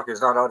 but Cork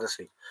is not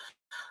Odyssey.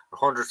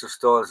 Hundreds of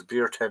stalls,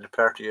 beer tent,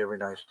 party every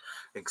night.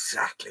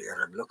 Exactly,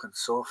 and I'm looking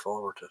so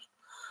forward to it.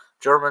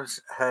 Germans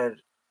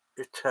had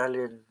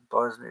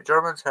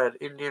Germans had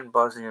Indian,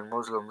 Bosnian,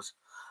 Muslims,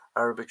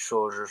 Arabic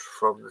soldiers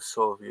from the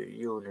Soviet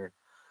Union,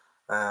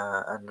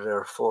 and there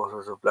are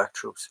photos of black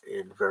troops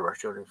in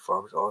Wehrmacht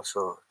uniforms.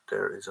 Also,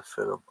 there is a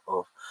film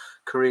of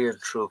Korean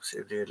troops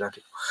in the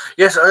Atlantic.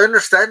 Yes, I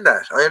understand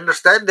that. I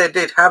understand they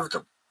did have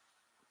them,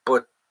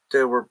 but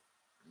they were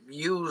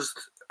used,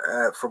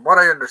 from what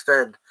I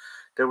understand,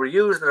 they were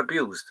used and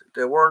abused.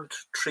 They weren't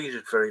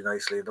treated very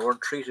nicely, and they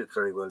weren't treated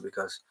very well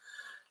because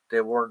they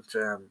weren't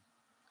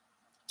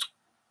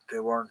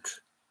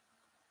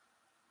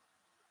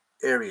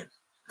Aryan,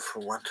 for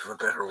want of a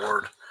better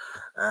word.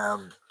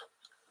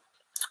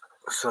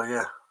 So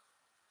yeah.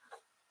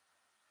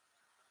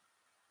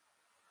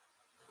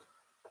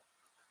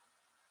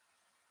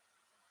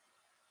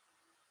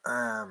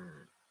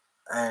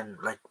 And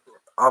like,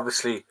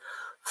 obviously,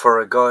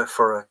 for a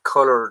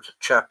coloured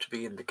chap to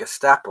be in the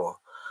Gestapo,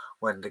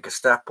 when the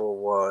Gestapo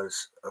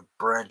was a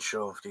branch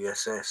of the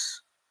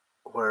SS,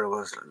 where it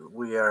was,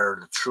 we are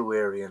the true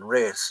Aryan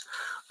race,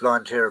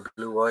 blonde hair,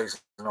 blue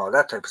eyes, and all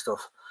that type of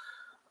stuff.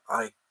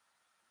 I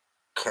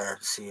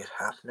can't see it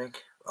happening.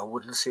 I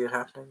wouldn't see it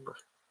happening, but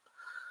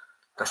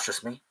that's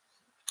just me.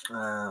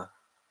 All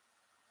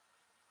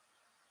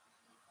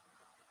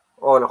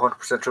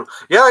 100% true.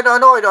 Yeah, I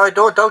know. I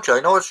don't doubt you.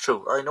 I know it's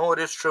true. I know it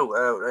is true.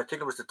 I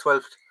think it was the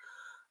 12th.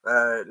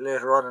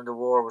 Later on in the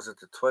war, was it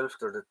the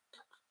 12th or the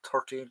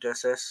 13th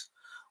SS?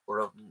 Were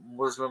a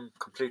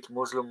complete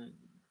Muslim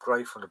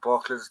guy from the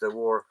Balkans. They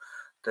wore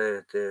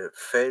the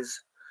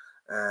fez,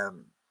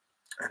 um,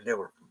 and they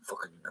were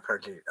fucking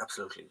apparently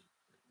absolutely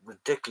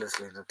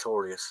ridiculously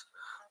notorious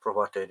for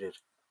what they did.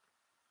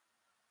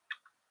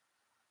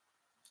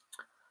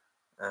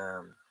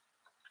 Um,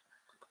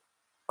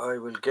 I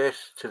will get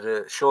to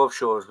the show of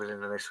shows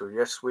within the next week.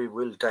 Yes, we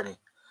will, Danny.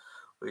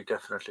 We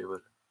definitely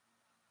will.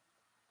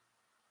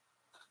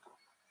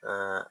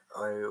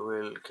 I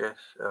will get.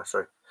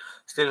 Sorry.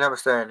 Still have a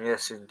stand.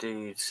 Yes,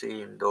 indeed.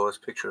 Seeing those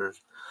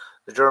pictures.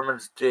 The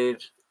Germans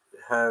did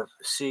have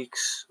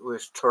Sikhs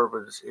with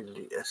turbans in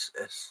the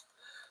SS.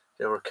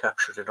 They were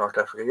captured in North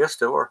Africa. Yes,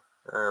 they were.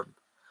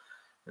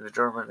 In the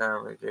German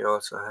army, they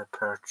also had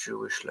part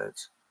Jewish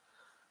lads.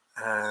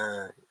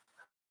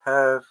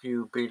 Have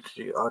you been to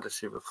the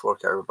Odyssey before?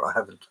 I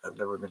haven't. I've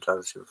never been to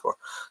Odyssey before.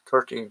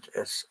 13th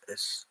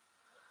SS.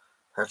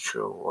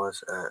 Hancho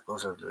was a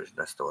Muslim division.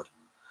 That's the one.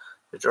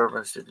 The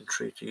Germans didn't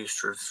treat the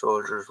Eastern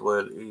soldiers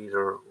well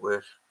either,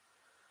 with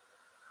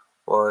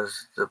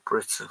was the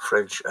Brits and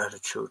French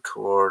attitude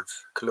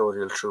towards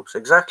colonial troops.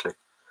 Exactly.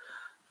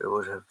 It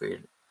would have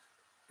been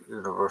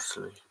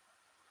universally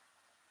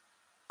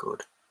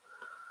good.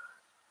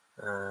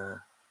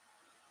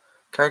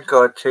 Thank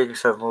God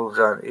things have moved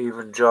on.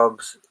 Even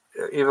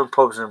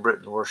pubs in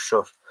Britain were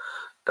shut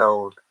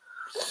down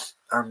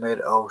and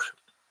made out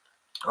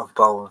of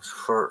bounds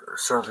for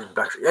serving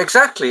black.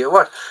 Exactly.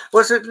 What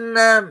was it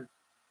in?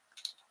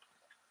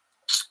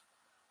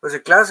 Was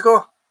it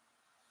Glasgow?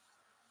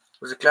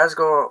 Was it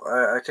Glasgow?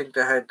 I think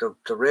they had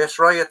the race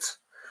riots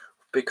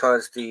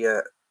because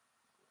the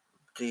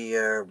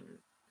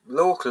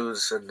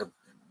locals and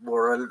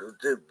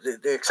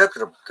they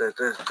accepted them.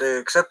 They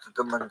accepted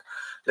them and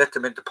let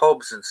them into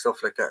pubs and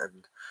stuff like that.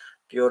 And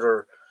the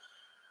other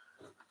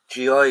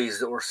GIs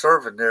that were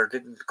serving there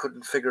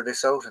couldn't figure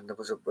this out. And there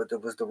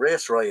was the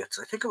race riots.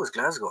 I think it was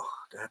Glasgow.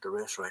 They had the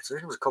race riots. I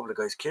think there was a couple of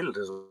guys killed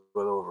as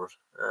well over it.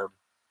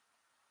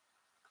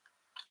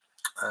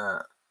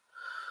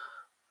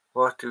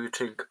 What do you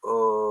think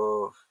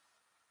of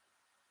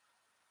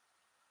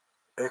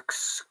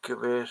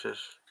excavated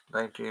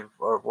 19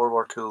 or World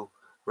War II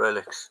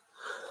relics?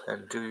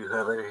 And do you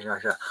have anything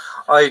like that?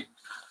 I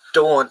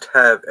don't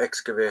have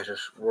excavated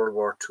World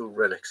War II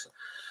relics.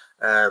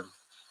 And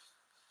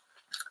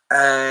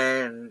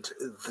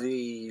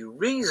the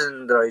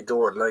reason that I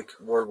don't like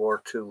World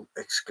War II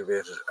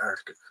excavated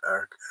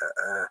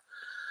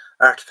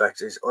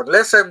artifacts is,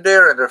 unless I'm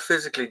there and they're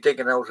physically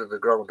digging out of the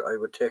ground, I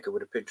would take it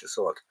with a pinch of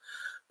salt.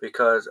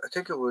 Because I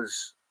think it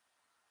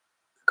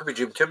could be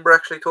Jim Timber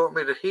actually told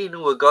me that he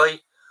knew a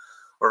guy,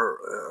 or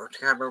I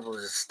can't remember,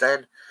 it was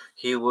Stan.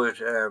 He would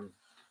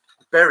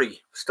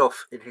bury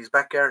stuff in his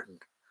back garden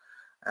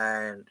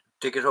and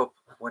dig it up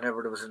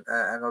whenever there was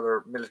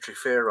another military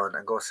fair on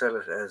and go sell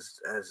it as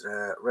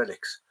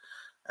relics.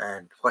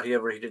 And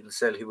whatever he didn't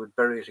sell, he would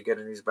bury it again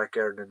in his back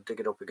garden and dig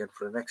it up again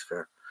for the next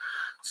fair.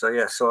 So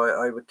yeah, so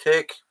I would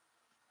take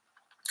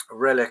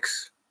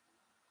relics,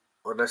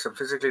 unless I'm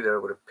physically there,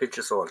 with a pinch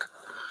of salt.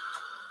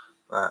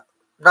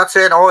 Not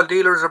saying all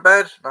dealers are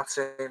bad. Not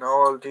saying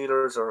all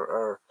dealers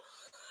are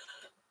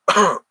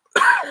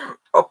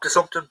up to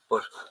something,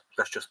 but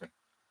that's just me.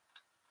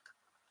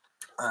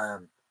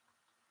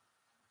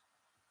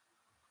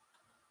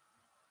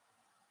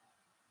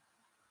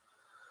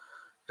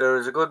 There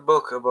is a good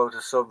book about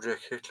the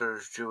subject,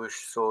 Hitler's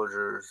Jewish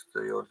soldiers,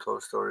 the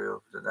untold story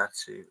of the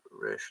Nazi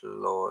racial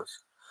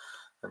laws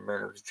and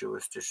men of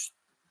Jewish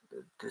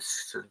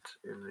descent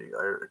in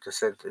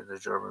the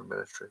German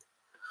military.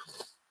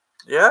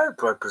 Yeah,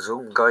 I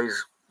presume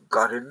guys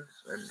got in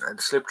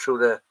and slipped through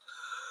the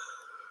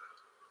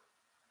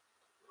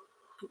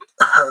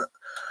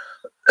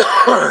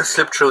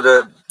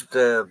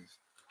the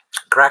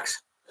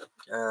cracks.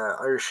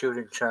 Irish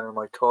Shooting Channel,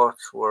 my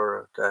thoughts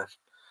were that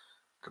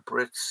the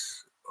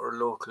Brits or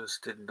locals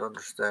didn't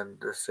understand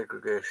the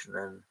segregation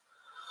and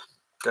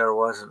there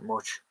wasn't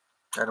much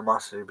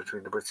animosity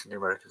between the Brits and the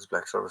Americans,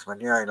 black servicemen.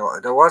 Yeah, I know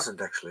there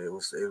wasn't actually. It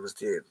was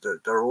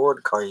their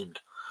own kind,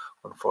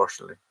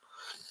 unfortunately.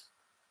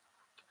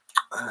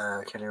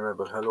 Kenny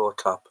Rebel, hello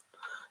top.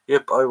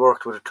 Yep, I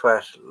worked with a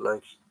twat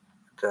like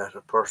that,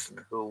 a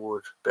person who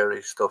would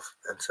bury stuff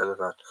and sell it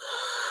on.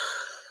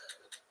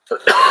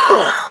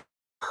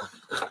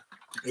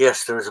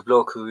 Yes, there was a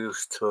bloke who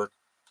used to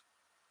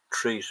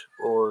treat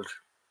old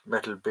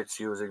metal bits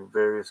using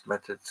various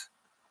methods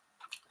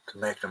to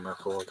make them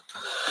look old.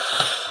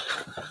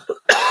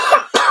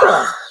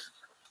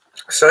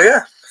 So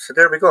yeah, so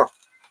there we go.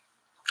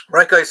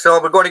 Right guys,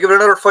 so we're going to give it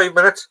another 5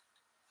 minutes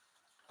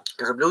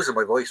because I'm losing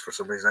my voice for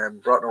some reason. I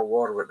haven't brought no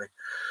water with me.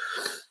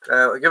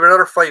 I'll give it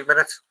another 5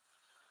 minutes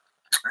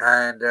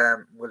and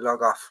we'll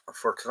log off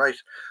for tonight.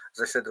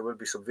 As I said, there will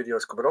be some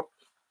videos coming up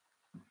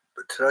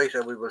tonight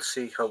and we will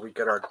see how we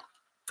get on.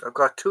 I've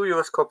got 2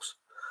 US cups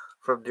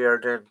from the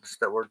Ardennes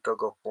that were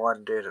dug up,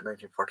 one dated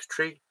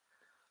 1943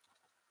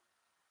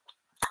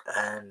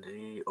 and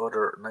the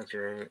other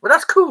 1980. Well,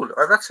 that's cool.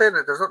 I'm not saying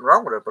that there's nothing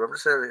wrong with it, but I'm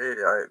just saying,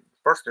 I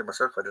personally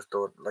myself, I just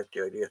don't like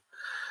the idea.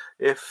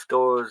 If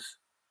those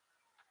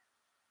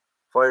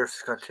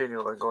fires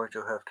continue, I'm going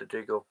to have to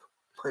dig up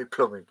my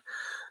plumbing.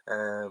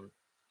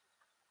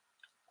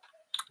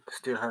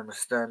 Steelhammer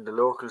stand. The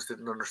locals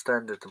didn't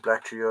understand that the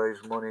Black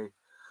GI's money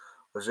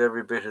was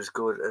every bit as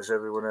good as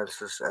everyone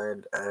else's,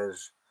 and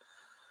as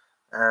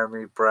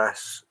army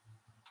brass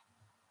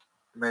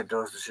made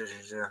those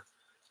decisions. Yeah.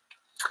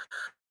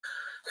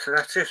 So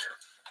that's it.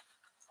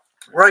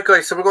 Right,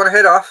 guys. So we're going to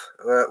head off.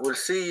 We'll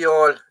see you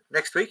all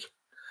next week,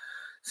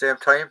 same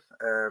time.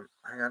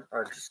 Hang on,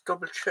 I'll just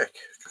double check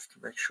just to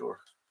make sure.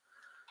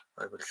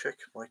 I will check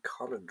my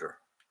calendar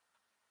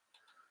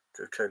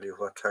to tell you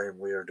what time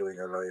we are doing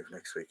a live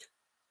next week.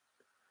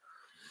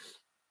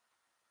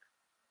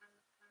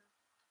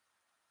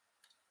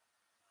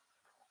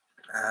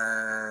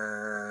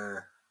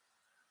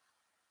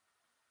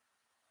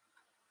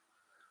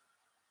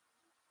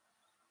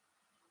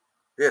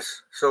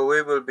 Yes, so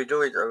we will be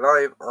doing a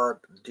live on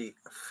the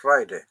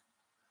Friday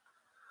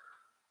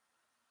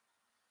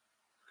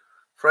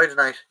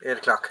night, 8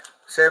 o'clock.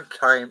 Same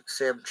time,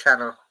 same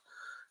channel.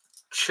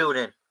 Tune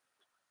in.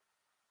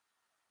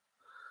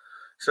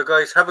 So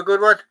guys, have a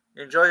good one.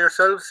 Enjoy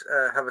yourselves.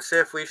 Have a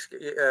safe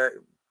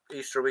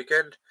Easter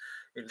weekend.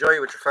 Enjoy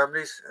it with your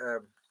families.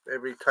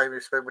 Every time you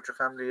spend with your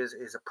family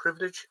is a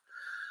privilege.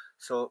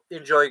 So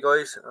enjoy,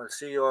 guys. I'll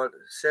see you all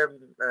same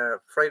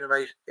Friday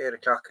night, 8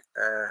 o'clock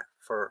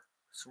for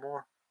some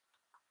more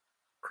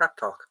crap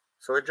talk.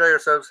 So enjoy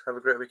yourselves. Have a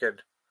great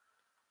weekend.